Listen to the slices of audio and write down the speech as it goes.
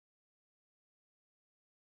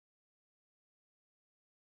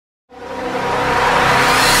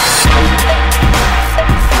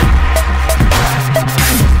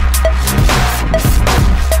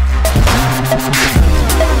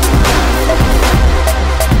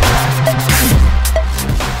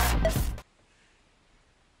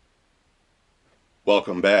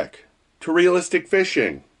Welcome back to Realistic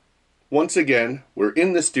Fishing. Once again, we're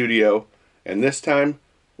in the studio, and this time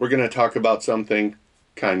we're going to talk about something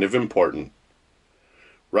kind of important.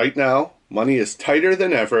 Right now, money is tighter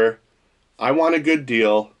than ever. I want a good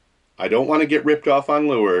deal. I don't want to get ripped off on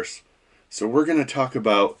lures. So we're going to talk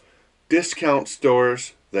about discount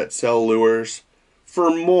stores that sell lures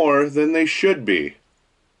for more than they should be.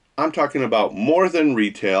 I'm talking about more than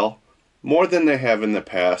retail, more than they have in the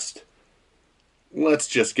past. Let's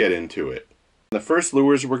just get into it. The first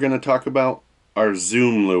lures we're going to talk about are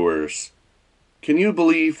Zoom lures. Can you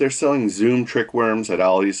believe they're selling Zoom trick worms at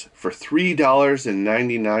Ollies for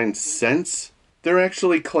 $3.99? They're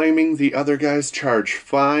actually claiming the other guys charge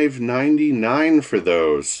 $5.99 for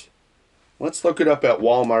those. Let's look it up at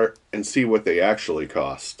Walmart and see what they actually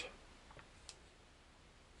cost.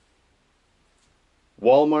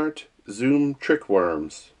 Walmart Zoom trick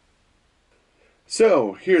worms.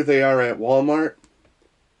 So here they are at Walmart.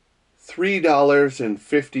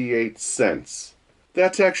 $3.58.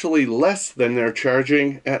 That's actually less than they're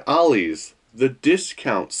charging at Ollies, the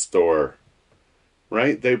discount store.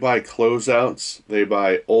 Right? They buy closeouts, they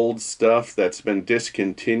buy old stuff that's been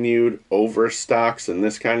discontinued, overstocks and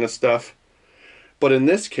this kind of stuff. But in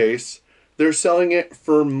this case, they're selling it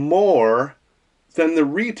for more than the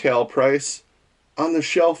retail price on the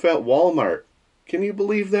shelf at Walmart. Can you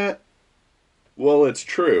believe that? Well, it's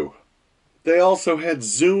true. They also had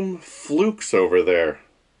Zoom flukes over there.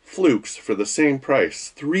 Flukes for the same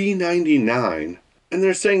price, $3.99. And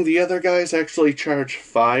they're saying the other guys actually charge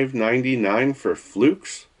 $5.99 for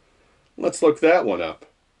flukes? Let's look that one up.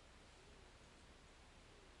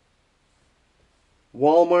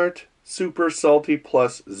 Walmart Super Salty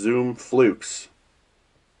Plus Zoom Flukes.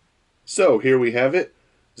 So here we have it.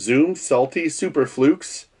 Zoom Salty Super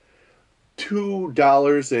Flukes.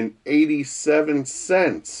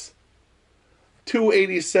 $2.87.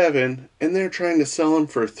 $2.87, and they're trying to sell them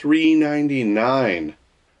for $3.99.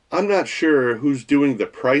 I'm not sure who's doing the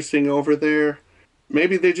pricing over there.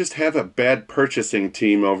 Maybe they just have a bad purchasing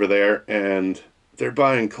team over there and they're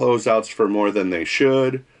buying closeouts for more than they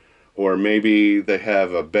should. Or maybe they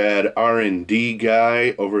have a bad R&D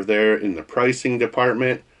guy over there in the pricing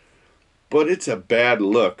department. But it's a bad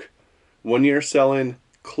look when you're selling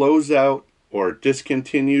closeout or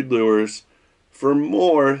discontinued lures for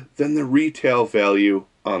more than the retail value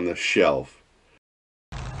on the shelf.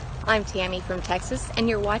 I'm Tammy from Texas, and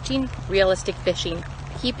you're watching Realistic Fishing.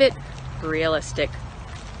 Keep it realistic.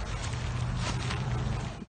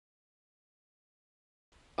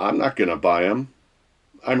 I'm not going to buy them.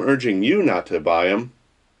 I'm urging you not to buy them.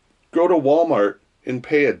 Go to Walmart and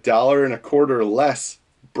pay $1.25 less,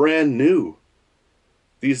 brand new.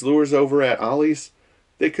 These lures over at Ollies,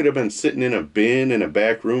 they could have been sitting in a bin in a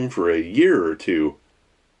back room for a year or two.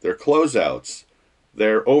 They're closeouts.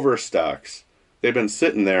 They're overstocks. They've been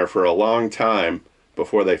sitting there for a long time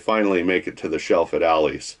before they finally make it to the shelf at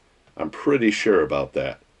Ollies. I'm pretty sure about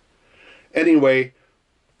that. Anyway,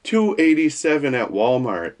 $2.87 at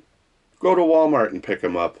Walmart. Go to Walmart and pick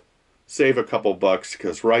them up. Save a couple bucks,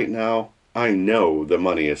 because right now, I know the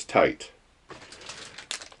money is tight.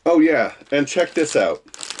 Oh yeah, and check this out.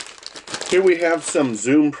 Here we have some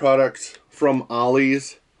Zoom products from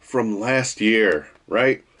Ollies from last year,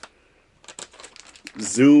 right?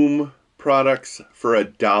 Zoom products for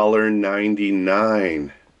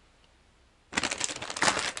 $1.99.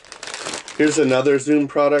 Here's another Zoom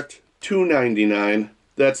product, $2.99.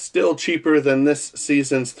 That's still cheaper than this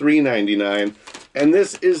season's $3.99. And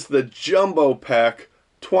this is the Jumbo Pack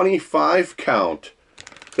 25 count.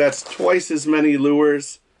 That's twice as many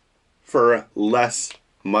lures for less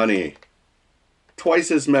money.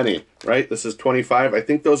 Twice as many, right? This is 25. I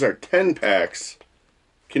think those are 10 packs.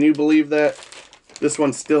 Can you believe that? This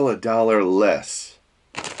one's still $1 less.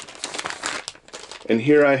 And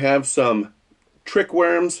here I have some trick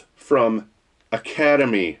worms from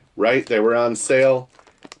Academy, right? They were on sale,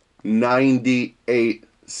 98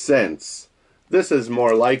 cents. This is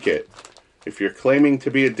more like it. If you're claiming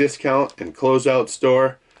to be a discount and closeout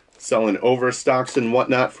store, selling overstocks and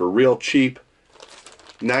whatnot for real cheap,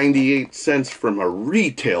 98 cents from a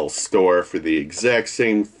retail store for the exact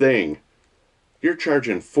same thing. You're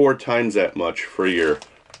charging 4 times that much for your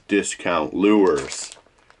discount lures.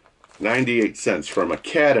 98 cents from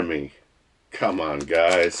Academy. Come on,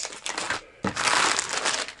 guys.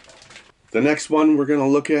 The next one we're going to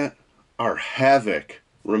look at are Havoc.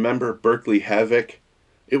 Remember Berkeley Havoc?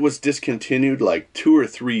 It was discontinued like 2 or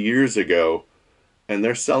 3 years ago, and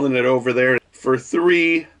they're selling it over there for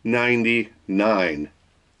 $3.99.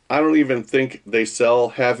 I don't even think they sell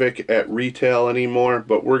Havoc at retail anymore,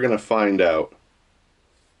 but we're going to find out.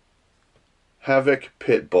 Havoc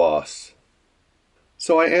Pit Boss.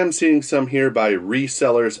 So I am seeing some here by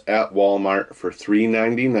resellers at Walmart for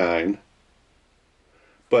 $3.99.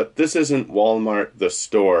 But this isn't Walmart the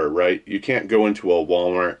store, right? You can't go into a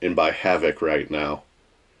Walmart and buy Havoc right now.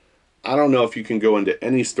 I don't know if you can go into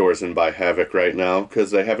any stores and buy Havoc right now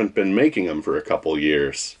because they haven't been making them for a couple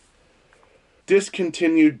years.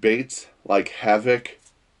 Discontinued baits like Havoc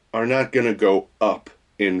are not going to go up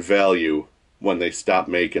in value when they stop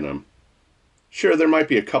making them. Sure, there might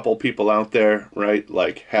be a couple people out there, right?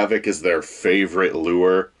 Like Havoc is their favorite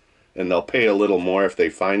lure and they'll pay a little more if they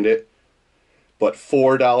find it. But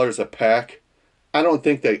 $4 a pack, I don't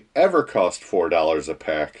think they ever cost $4 a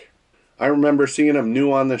pack. I remember seeing them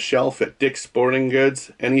new on the shelf at Dick's Sporting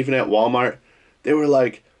Goods and even at Walmart. They were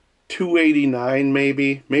like $2.89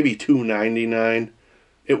 maybe $2.99.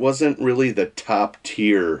 It wasn't really the top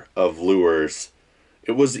tier of lures.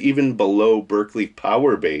 It was even below Berkley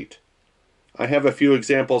Power Bait. I have a few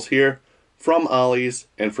examples here from Ollies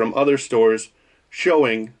and from other stores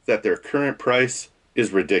showing that their current price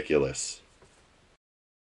is ridiculous.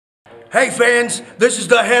 Hey fans, this is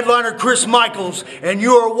the headliner Chris Michaels, and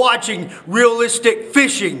you are watching Realistic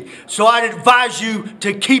Fishing, so I'd advise you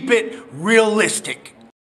to keep it realistic.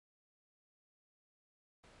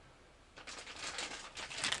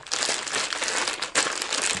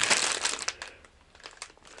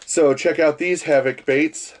 So check out these Havoc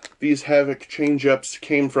baits. These Havoc change-ups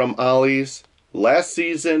came from Ollies last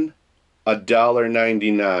season,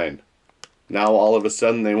 $1.99. Now all of a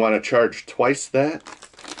sudden they want to charge twice that?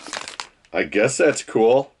 I guess that's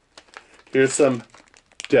cool. Here's some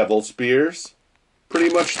Devil Spears.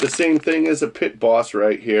 Pretty much the same thing as a Pit Boss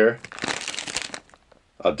right here.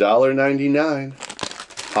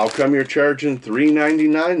 $1.99. How come you're charging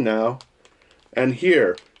 $3.99 now? And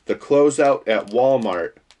here, the closeout at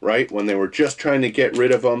Walmart, right? When they were just trying to get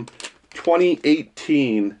rid of them.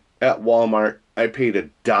 2018 at Walmart, I paid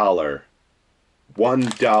 $1.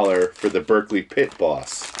 $1 for the Berkley Pit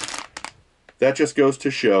Boss. That just goes to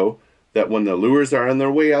show that when the lures are on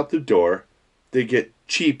their way out the door, they get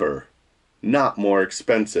cheaper, not more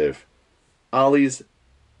expensive. Ollies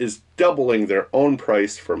is doubling their own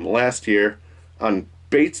price from last year on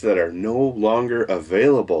baits that are no longer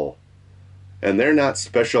available. And they're not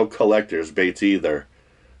special collector's baits either.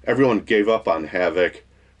 Everyone gave up on Havoc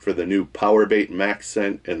for the new Power Bait Max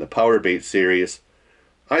Scent and the Power Bait series.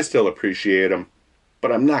 I still appreciate them,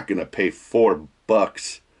 but I'm not going to pay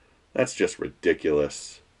 $4. That's just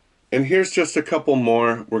ridiculous. And here's just a couple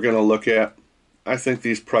more we're going to look at. I think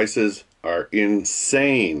these prices are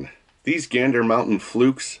insane. These Gander Mountain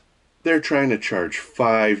Flukes, they're trying to charge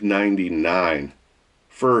 $5.99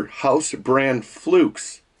 for house brand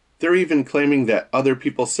flukes. They're even claiming that other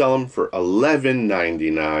people sell them for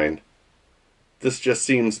 $11.99. This just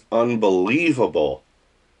seems unbelievable.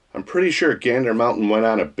 I'm pretty sure Gander Mountain went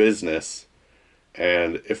out of business.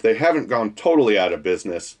 And if they haven't gone totally out of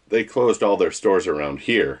business, they closed all their stores around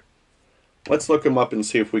here. Let's look them up and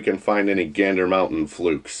see if we can find any Gander Mountain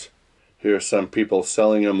Flukes. Here are some people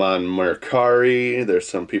selling them on Mercari. There's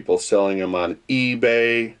some people selling them on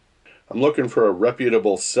eBay. I'm looking for a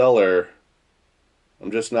reputable seller. I'm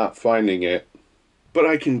just not finding it. But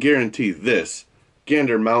I can guarantee this.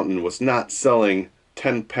 Gander Mountain was not selling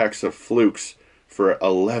 10 packs of Flukes for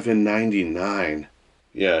 $11.99.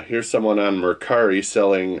 Yeah, here's someone on Mercari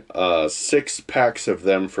selling 6 packs of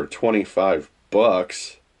them for $25.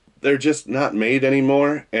 They're just not made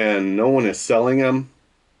anymore, and no one is selling them.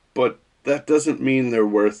 But that doesn't mean they're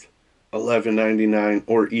worth $11.99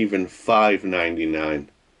 or even $5.99.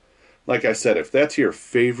 Like I said, if that's your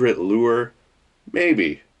favorite lure,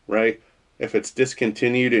 maybe, right? If it's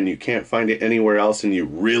discontinued and you can't find it anywhere else and you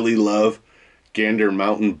really love Gander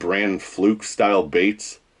Mountain brand fluke style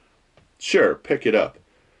baits, sure, pick it up.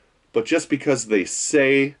 But just because they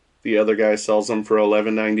say the other guy sells them for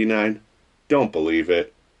 $11.99, don't believe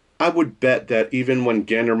it. I would bet that even when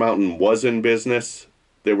Gander Mountain was in business,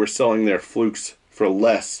 they were selling their flukes for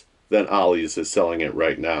less than Ollies is selling it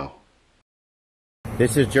right now.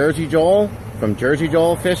 This is Jersey Joel from Jersey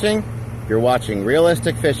Joel Fishing. You're watching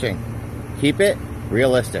Realistic Fishing. Keep it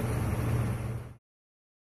realistic.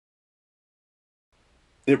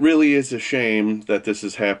 It really is a shame that this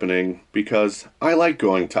is happening because I like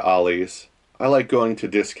going to Ollies. I like going to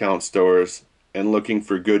discount stores and looking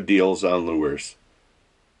for good deals on lures.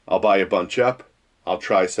 I'll buy a bunch up, I'll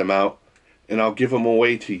try some out, and I'll give them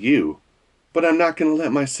away to you. But I'm not going to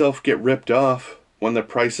let myself get ripped off when the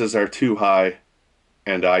prices are too high,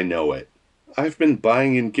 and I know it. I've been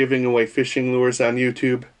buying and giving away fishing lures on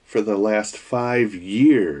YouTube for the last 5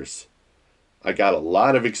 years. I got a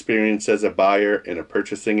lot of experience as a buyer and a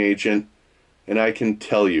purchasing agent, and I can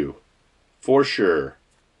tell you, for sure,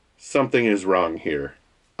 something is wrong here.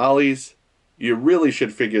 Ollies, you really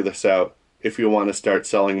should figure this out if you want to start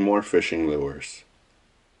selling more fishing lures.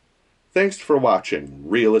 Thanks for watching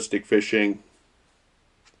Realistic Fishing.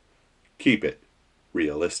 Keep it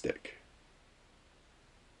realistic.